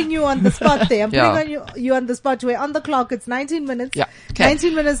I'm am. putting you on the spot there. I'm Yeah. putting you on the spot where on the clock it's 19 minutes. Yeah. Okay.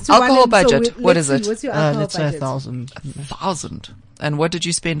 19 minutes to Alcohol 1 and budget. So What let's is it? see, what's your alcohol Let's say budget? 1,000. 1,000. And what did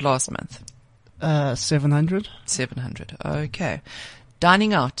you spend last month? 700. 700. Okay.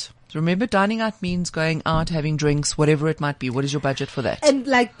 Dining out. Remember, dining out means going out, having drinks, whatever it might be. What is your budget for that? And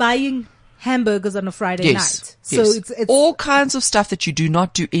like buying hamburgers on a Friday night. So yes. it's all kinds of stuff that you do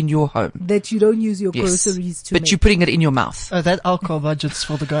not do in your home. that you don't use your Yes. groceries to But make. you're putting it in your mouth. That alcohol budget's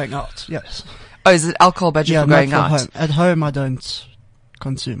for the going out. Yes. Oh, is it alcohol budget Yeah, for not going for out? home. At home, I don't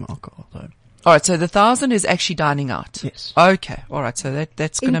consume alcohol. Though. All right. So the 1,000 is actually dining out. Yes. Okay. All right. So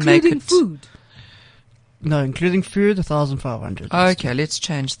that's going to make including it. food. No, including food, 1,500. Okay. Let's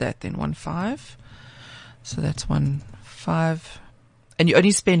change that then. 1,500. So that's 1,500. And you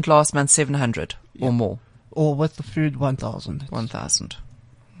only spent last month 700 or more. Or with the food, 1,000. 1,000.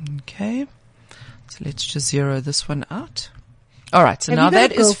 Okay. So let's just zero this one out. All right. So Have now you got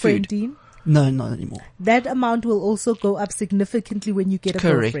that a is girlfriend, food. Dean? No, not anymore. That amount will also go up significantly when you get a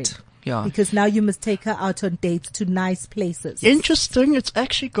girlfriend. Correct. Yeah. Because now you must take her out on dates to nice places. Interesting, it's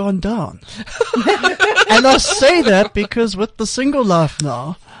actually gone down. And I say that because with the single life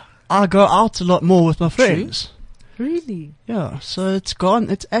now, I go out a lot more with my friends. Really? Yeah, so it's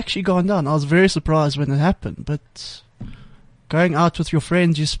actually gone down. I was very surprised when it happened, but going out with your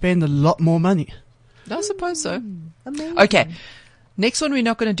friends, you spend a lot more money. I suppose so. Amazing. Okay. Next one we're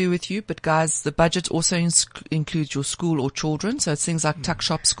not going to do with you, but guys, the budget also includes your school or children. So it's things like tuck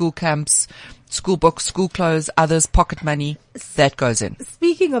shop, school camps, school books, school clothes, others, pocket money. That goes in.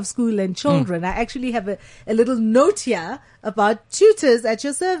 Speaking of school and children, I actually have a little note here about tutors at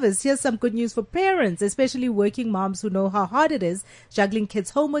your service. Here's some good news for parents, especially working moms who know how hard it is juggling kids'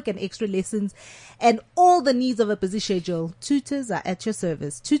 homework and extra lessons and all the needs of a busy schedule. Tutors are at your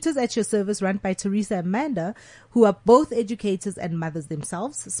service. Tutors at your service, run by Teresa and Amanda, who are both educators and mothers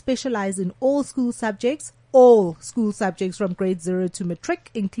themselves, specialize in all school subjects from grade 0 to matric,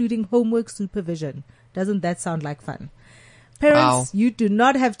 including homework supervision. Doesn't that sound like fun? Parents, you do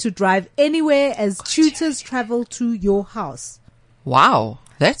not have to drive anywhere as tutors travel to your house. Wow.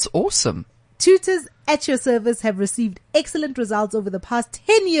 That's awesome. Tutors at your service have received excellent results over the past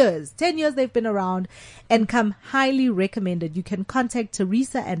 10 years. 10 years they've been around and come highly recommended. You can contact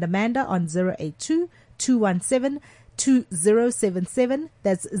Teresa and Amanda on 082-217-2077.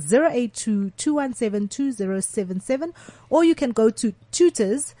 That's 082-217-2077. Or you can go to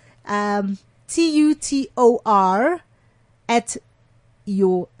tutors, TUTOR at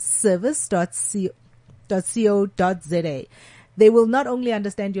yourservice.co.za. They will not only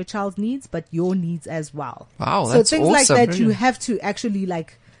understand your child's needs, but your needs as well. Wow, so that's things awesome. like that, you Brilliant. have to actually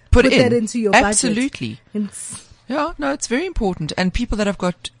Put that into your budget. Absolutely. It's- Yeah, no, it's very important. And people that have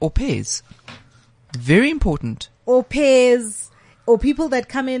got au pairs, very important. Or pairs, or people that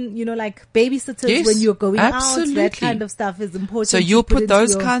come in, like babysitters Yes, when you're going out. absolutely. That kind of stuff is important. So to you'll put into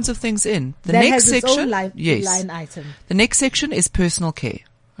those your- kinds of things in. The that next has its section, own line item. The next section is personal care.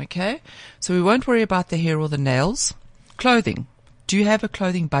 Okay. So we won't worry about the hair or the nails. Clothing. Do you have a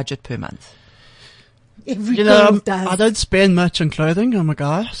clothing budget per month? Every girl does. I don't spend much on clothing. I'm a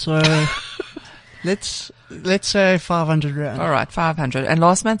guy, so let's say 500 rand. All right, 500. And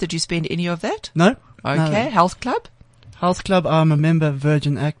last month, did you spend any of that? No. Okay. No. Health club. Health club. I'm a member of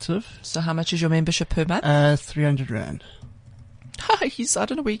Virgin Active. So how much is your membership per month? 300 rand. I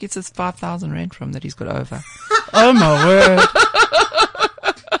don't know where he gets his 5,000 rand from that he's got over. Oh my word!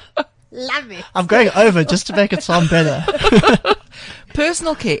 Love it. I'm going over just to make it sound better.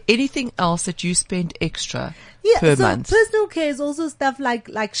 Personal care. Anything else that you spend extra Yeah, per so month? personal care is also stuff like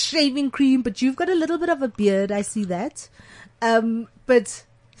shaving cream, but you've got a little bit of a beard. I see that. But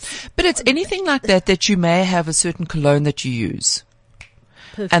But it's anything like that you may have a certain cologne that you use.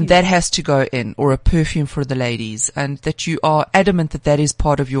 perfume. And that has to go in, or a perfume for the ladies, and that you are adamant that is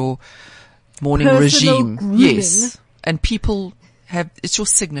part of your morning Personal regime. grooming. Yes. And people it's your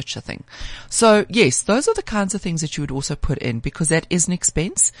signature thing. So yes, those are the kinds of things that you would also put in, because that is an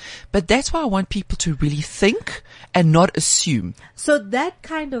expense. But that's why I want people to really think and not assume. So that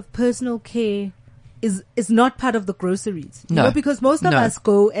kind of personal care is not part of the groceries. You No. know, because most of No. us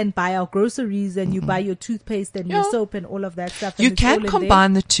go and buy our groceries and you buy your toothpaste and your Yeah. soap and all of that stuff. and You it's all can in there.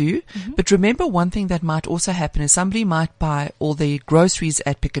 combine the two, but remember one thing that might also happen is somebody might buy all the groceries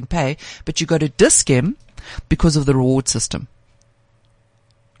at Pick and Pay, but you go to Dis-Chem because of the reward system.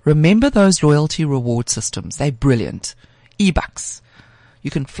 Remember those loyalty reward systems. They're brilliant. eBucks.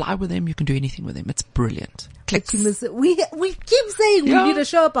 You can fly with them. You can do anything with them. It's brilliant. But Clicks. you must- we keep saying Yeah. we need a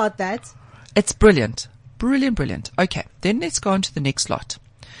show about that. It's brilliant. Brilliant, brilliant. Okay, then let's go on to the next lot.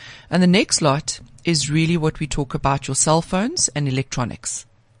 And the next lot is really what we talk about, your cell phones and electronics.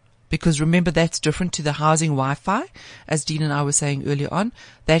 Because remember, that's different to the housing Wi-Fi, as Dean and I were saying earlier on.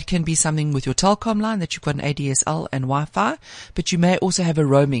 That can be something with your telecom line that you've got an ADSL and Wi-Fi, but you may also have a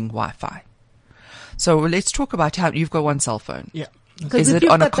roaming Wi-Fi. So let's talk about how you've got one cell phone. Yeah. Because Is if it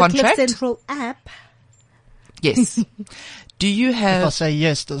you've on a got the Click contract? Central app, Yes. Do you If I have, say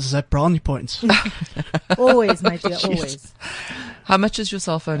yes, does that brownie points? always, my dear, always. how much does your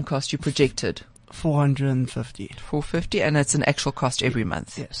cell phone cost? You projected 450. 450, and it's an actual cost every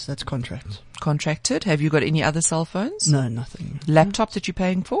month. Yes, that's contract. Contracted. Have you got any other cell phones? No, nothing. Laptop that you're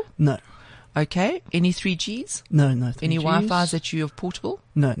paying for? No. Okay. Any 3Gs? No, nothing. Any Wi-Fi's that you have portable?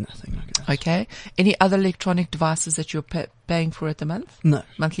 No, nothing like that. Okay. Any other electronic devices that you're paying for at the No.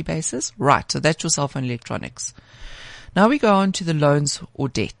 monthly basis? Right. So that's your cell phone electronics. Now we go on to the loans or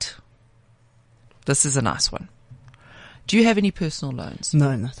debt. This is a nice one. Do you have any personal loans?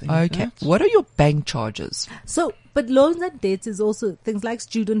 No, nothing. like Okay. that. What are your bank charges? So, but loans and debts is also things like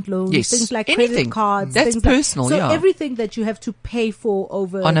student loans, Yes. things like Anything. credit cards. That's things personal, so yeah. everything that you have to pay for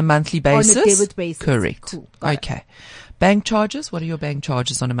over On a monthly basis? on a debit basis. Correct. Cool. Got it. Okay. Bank charges? What are your bank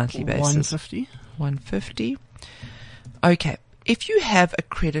charges on a monthly basis? 150. 150. Okay. If you have a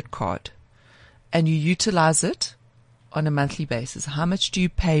credit card and you utilize it on a monthly basis, how much do you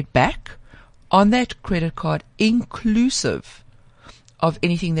pay back on that credit card inclusive of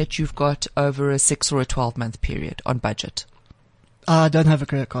anything that you've got over a 6 or a 12-month period on budget? I don't have a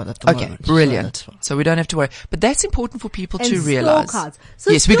credit card at the Okay, moment. so brilliant. that's fine. So we don't have to worry. But that's important for people And to store realize. cards.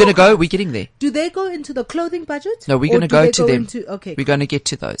 So Yes, we're store going to go. cards, We're getting there. do they go into the clothing budget? No, we're Or going to do go they to them. Okay. We're going to get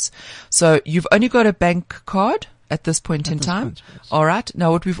to those. So you've only got a bank card at this point in this time. point, yes. All right.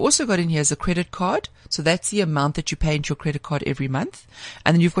 Now what we've also got in here is a credit card. So that's the amount that you pay into your credit card every month.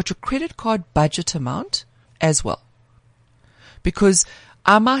 And then you've got your credit card budget amount as well. Because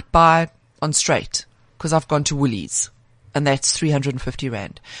I might buy on straight because I've gone to Woolies and that's 350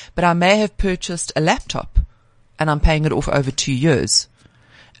 Rand. But I may have purchased a laptop and I'm paying it off over 2 years.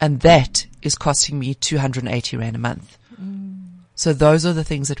 And that is costing me 280 Rand a month. So those are the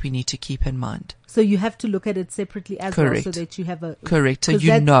things that we need to keep in mind. So you have to look at it separately as Correct. well, so that you have a Correct. So 'cause you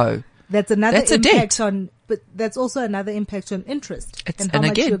that's- know. That's another That's a impact debt. on, but that's also another impact on interest It's- and how and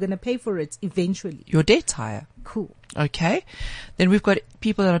much again- you're going to pay for it eventually. Your debt's higher. Cool. Okay. Then we've got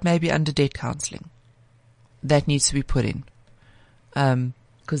people that are maybe under debt counseling. That needs to be put in.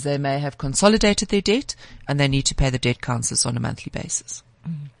 Because they may have consolidated their debt and they need to pay the debt counselors on a monthly basis.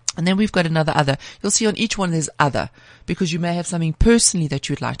 And then we've got another other. You'll see on each one there's other because you may have something personally that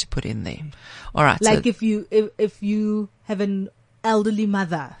you'd like to put in there. All right. Like so, if you have an elderly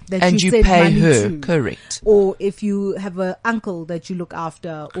mother that and you send pay money her. to, Correct. or if you have an uncle that you look after,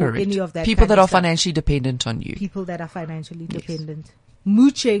 or Correct. any of that. People kind that of are stuff. financially dependent on you. People that are financially dependent,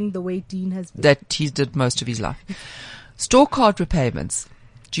 mooching the way Dean has been. That he did most of his life. Store card repayments.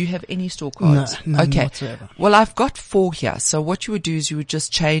 Do you have any store cards? No, none okay. whatsoever. Well, I've got 4 here. So what you would do is you would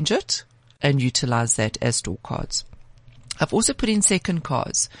just change it and utilize that as store cards. I've also put in second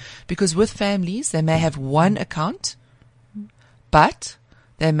cards because with families, they may have one account, but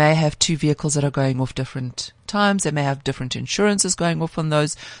they may have 2 vehicles that are going off different times. They may have different insurances going off on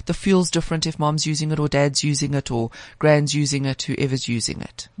those. The fuel's different if mom's using it or dad's using it or grand's using it, whoever's using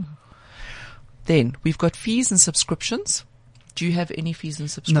it. Then we've got fees and subscriptions. Do you have any fees and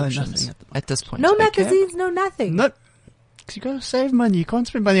subscriptions nothing at this point? No Okay. magazines, no nothing. No. 'Cause you gotta save money. You can't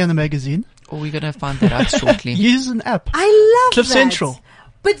spend money on a magazine. Or we're going to find that out shortly. Use an app. I love Cliff that. Central.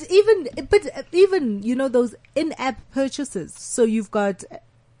 But even you know those in-app purchases. So you've got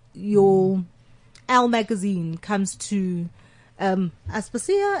your Al magazine comes to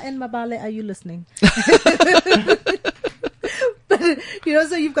Aspasia and Mabale. Are you listening? But you know,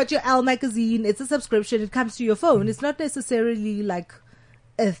 so you've got your Al magazine. It's a subscription. It comes to your phone. It's not necessarily like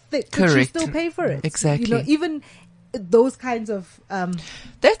a thing. But you Correct. still pay for it. Exactly. You know, even those kinds of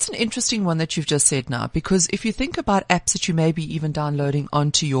That's an interesting one that you've just said now, because if you think about apps that you may be even downloading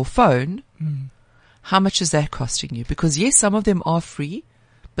onto your phone, how much is that costing you? Because yes, some of them are free,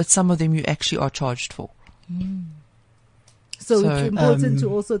 but some of them you actually are charged for. so So, it's important to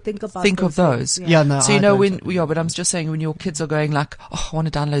also think about think of things. those. Yeah, no. So you I know don't. but I'm just saying when your kids are going like, oh, I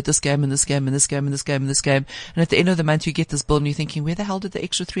want to download this game and this game and this game and this game and this game, and at the end of the month you get this bill and you're thinking, where the hell did the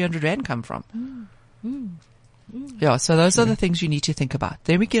extra 300 Rand come from? Yeah, so those are the things you need to think about.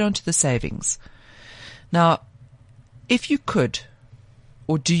 Then we get on to the savings. Now, if you could,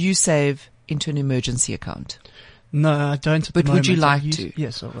 or do you save into an emergency account? No, I don't. At But the would you moment. like to?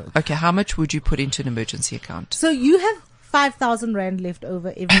 Yes, I would. Okay, how much would you put into an emergency account? So you have 5,000 Rand left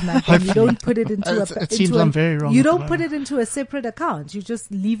over every month, and you don't put it into a. It seems into I'm very wrong You at the don't put moment. it into a separate account. You just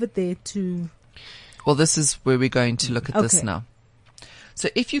leave it there to. Well, this is where we're going to look at this Okay. now. So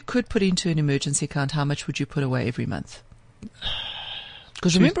if you could put into an emergency account, how much would you put away every month?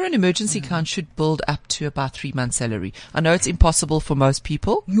 Because remember, an emergency account should build up to about 3 months' salary. I know it's impossible for most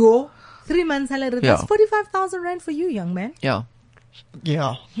people. Your 3 months salary. That's Yeah. 45,000 Rand for you, young man. Yeah.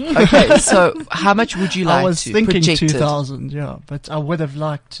 Yeah. Okay, so how much would you like I was to thinking project it? 2,000, yeah, but I would have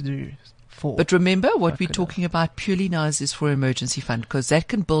liked to do 4. But remember, what we're Okay. talking about purely now is for emergency fund, because that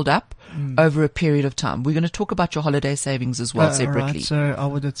can build up over a period of time. We're going to talk about your holiday savings as well separately. Right, so I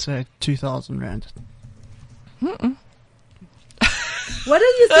would have said 2,000 Rand. What are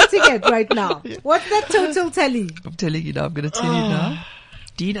you sitting at right now? What's that total tally? I'm telling you now. I'm going to tell you now.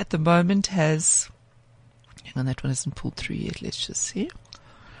 Dean at the moment has... Hang on, that one hasn't pulled through yet. Let's just see.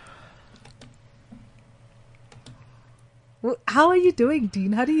 How are you doing,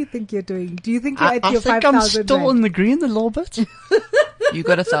 Dean? How do you think you're doing? Do you think you're at I your think 5,000 I'm still rand? in the green a little bit. You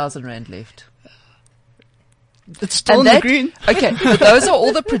got 1,000 rand left. It's still in the green. Okay, but those are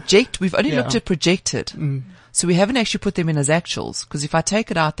all the we've only Yeah. looked at projected. So we haven't actually put them in as actuals, because if I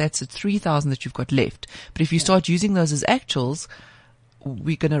take it out, that's at 3,000 that you've got left. But if you start using those as actuals,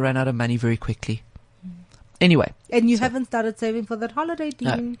 we're going to run out of money very quickly. Anyway. And you haven't started saving for that holiday, Dean?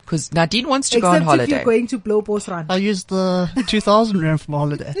 No, because Nadine wants to go on Except if holiday. you're going to blow Bosran. I used the 2,000 rand for my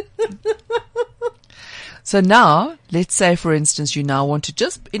holiday. So now, let's say, for instance, you now want to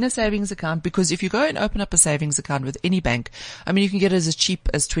just in a savings account, because if you go and open up a savings account with any bank, I mean, you can get it as cheap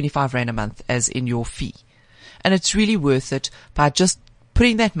as 25 rand a month as in your fee. And it's really worth it by just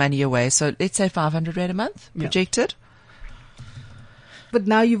putting that money away. So let's say 500 rand a month projected. But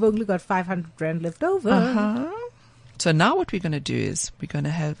now you've only got 500 rand left over. So now what we're going to do is we're going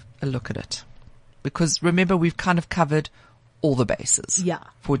to have a look at it. Because remember, we've kind of covered all the bases Yeah.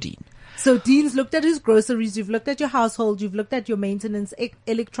 for Dean. So Dean's looked at his groceries, you've looked at your household, you've looked at your maintenance,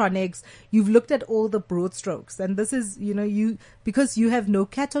 electronics, you've looked at all the broad strokes. And this is, because you have no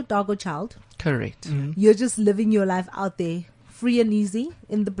cat or dog or child, Correct. you're just living your life out there, free and easy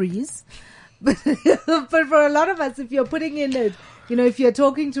in the breeze. But for a lot of us, if you're putting in it, if you're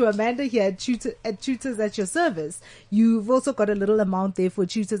talking to Amanda here at Tutors at your service, you've also got a little amount there for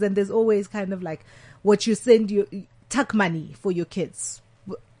tutors, and there's always kind of like what you send tuck money for your kids.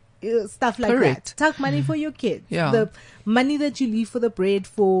 Stuff like Correct. that. Tuck money for your kids. Yeah. The money that you leave for the bread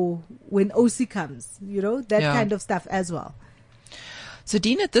for when OC comes, that Yeah. kind of stuff as well. So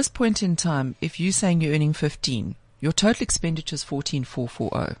Dean, at this point in time, if you're saying you're earning 15, your total expenditure is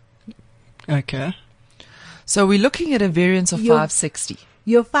 14,440. Okay. So we're looking at a variance of Your- 560.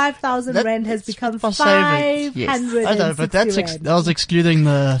 Your 5,000 That- rand has that's become my savings. 560 I know, but that's rand. that was excluding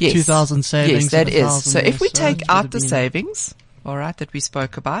the 2,000 savings. Yes, that and is. 1,000 So if we there, take it out would've the been- savings, all right, that we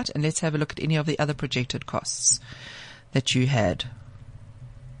spoke about, and let's have a look at any of the other projected costs that you had,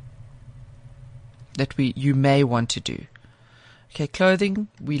 that you may want to do. Okay, clothing,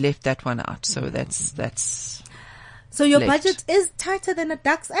 we left that one out. So that's So your left. budget is tighter than a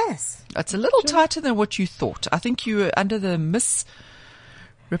duck's ass. It's a little tighter than what you thought. I think you were under the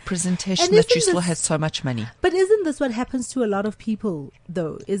misrepresentation And that you isn't still this- had so much money. But isn't this what happens to a lot of people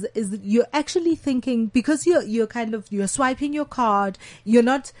though? Is you're actually thinking, because you're swiping your card, you're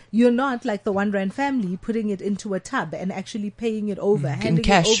not like the 1 rand family putting it into a tub and actually paying it over, handing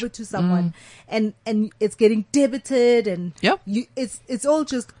cash. it over to someone, and it's getting debited, and Yep. it's all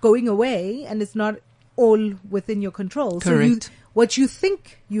just going away, and it's not all within your control. Correct. So what you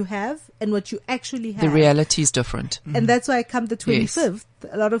think you have and what you actually have. The reality is different. And that's why come the 25th,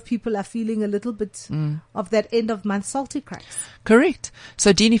 a lot of people are feeling a little bit of that end of month salty cracks. Correct.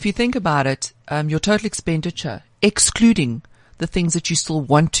 So Dean, if you think about it, your total expenditure, excluding the things that you still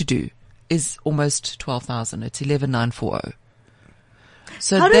want to do, is almost 12,000. It's 11,940.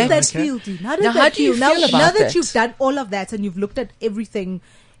 So How does that feel, Dean? How does Now, that how do you feel? feel about now that that? you've done all of that and you've looked at everything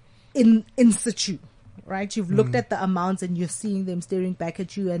in situ, right? You've looked at the amounts and you're seeing them staring back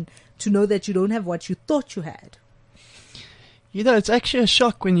at you, and to know that you don't have what you thought you had. It's actually a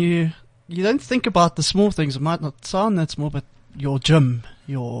shock when you don't think about the small things. It might not sound that small, but your gym,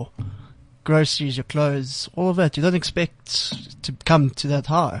 your groceries, your clothes, all of that, you don't expect to come to that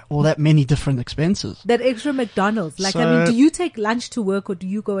high or that many different expenses. That extra McDonald's. Do you take lunch to work or do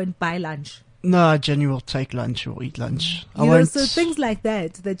you go and buy lunch? No, I genuinely will take lunch or eat lunch. So things like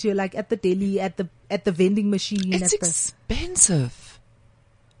that you're like at the deli, at the vending machine. It's expensive.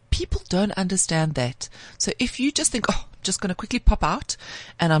 People don't understand that. So if you just think, just going to quickly pop out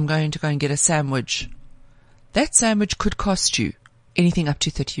and I'm going to go and get a sandwich, that sandwich could cost you anything up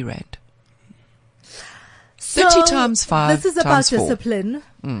to 30 rand. 30 times 5 This is about times 4. discipline.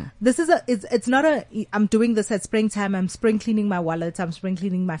 This is it's not I'm doing this at springtime. I'm spring cleaning my wallet. I'm spring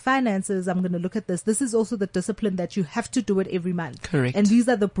cleaning my finances. I'm going to look at this. This is also the discipline that you have to do it every month. Correct. And these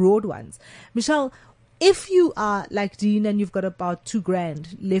are the broad ones. Michelle, if you are like Dean and you've got about 2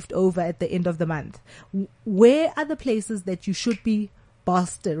 grand left over at the end of the month, where are the places that you should be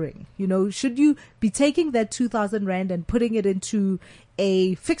bolstering? Should you be taking that 2,000 rand and putting it into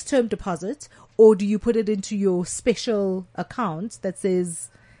a fixed term deposit, or do you put it into your special account that says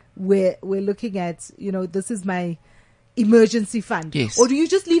we're looking at, this is my emergency fund? Yes. Or do you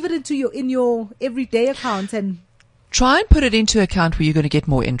just leave it in your everyday account and Try and put it into account where you're going to get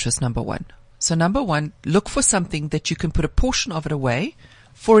more interest, number one. So number one, look for something that you can put a portion of it away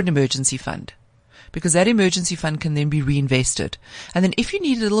for an emergency fund, because that emergency fund can then be reinvested. And then if you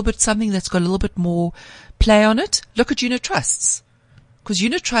need a little bit, something that's got a little bit more play on it, look at unit trusts. Because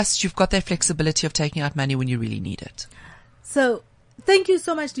unit trusts, you've got that flexibility of taking out money when you really need it. So thank you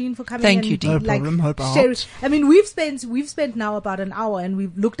so much, Dean, for coming. Thank you, Dean. No problem. Hope I share. helped. I mean, we've spent now about an hour and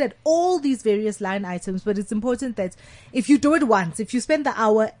we've looked at all these various line items, but it's important that if you do it once, if you spend the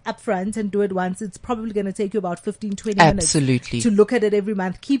hour up front and do it once, it's probably going to take you about 15, 20 minutes Absolutely. to look at it every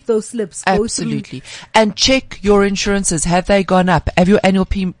month. Keep those slips. Go through. Absolutely. And check your insurances. Have they gone up? Have your annual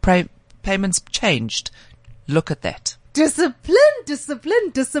payments changed? Look at that.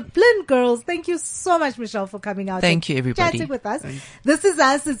 Discipline, girls. Thank you so much, Michelle, for coming out. Thank you, everybody. Chatting with us. This is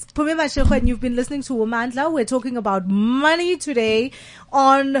us. It's Pumi Mashego, and you've been listening to Womandla. We're talking about money today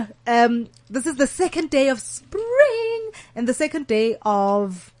on, this is the second day of spring and the second day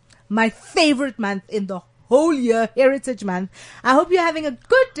of my favorite month in the whole year, Heritage Month. I hope you're having a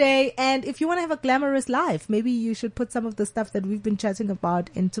good day, and if you want to have a glamorous life, maybe you should put some of the stuff that we've been chatting about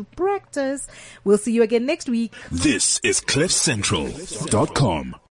into practice. We'll see you again next week. This is CliffCentral.com.